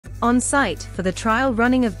On site for the trial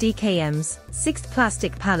running of DKM's 6th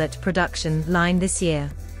plastic pallet production line this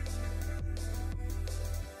year.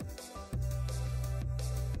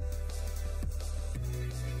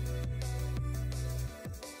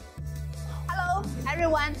 Hello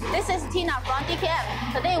everyone, this is Tina from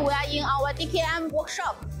DKM. Today we are in our DKM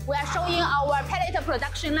workshop. We are showing our pallet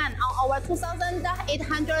production line on our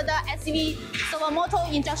 2800 SV servo motor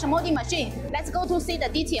injection molding machine. Let's go to see the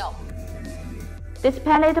detail. This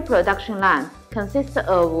pallet production line consists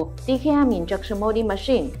of DKM injection molding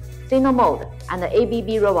machine, SinoMould and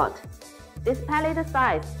ABB robot. This pallet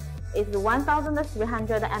size is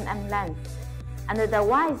 1,300 mm length, and the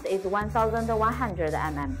width is 1,100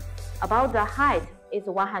 mm. About the height is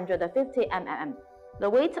 150 mm. The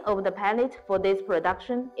weight of the pallet for this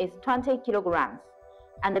production is 20 kilograms,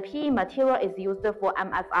 and the PE material is used for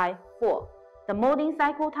MFI 4. The molding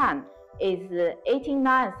cycle time is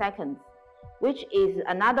 89 seconds, which is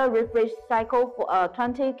another refresh cycle for a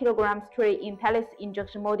 20 kilograms tray in pallets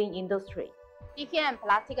injection molding industry. DKM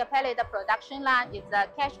plastic pallet production line is a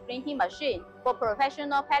cash printing machine for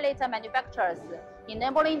professional pallet manufacturers,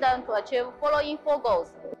 enabling them to achieve following 4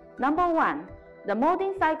 goals. Number 1. The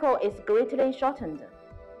molding cycle is greatly shortened.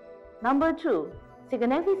 Number 2.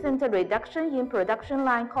 Significant reduction in production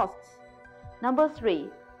line costs. Number 3.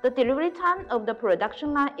 The delivery time of the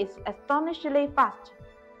production line is astonishingly fast.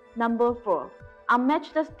 Number 4.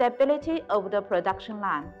 Unmatched stability of the production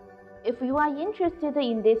line. If you are interested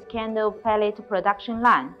in this kind of pallet production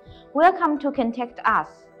line, welcome to contact us.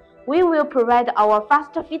 We will provide our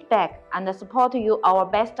fast feedback and support you our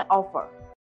best offer.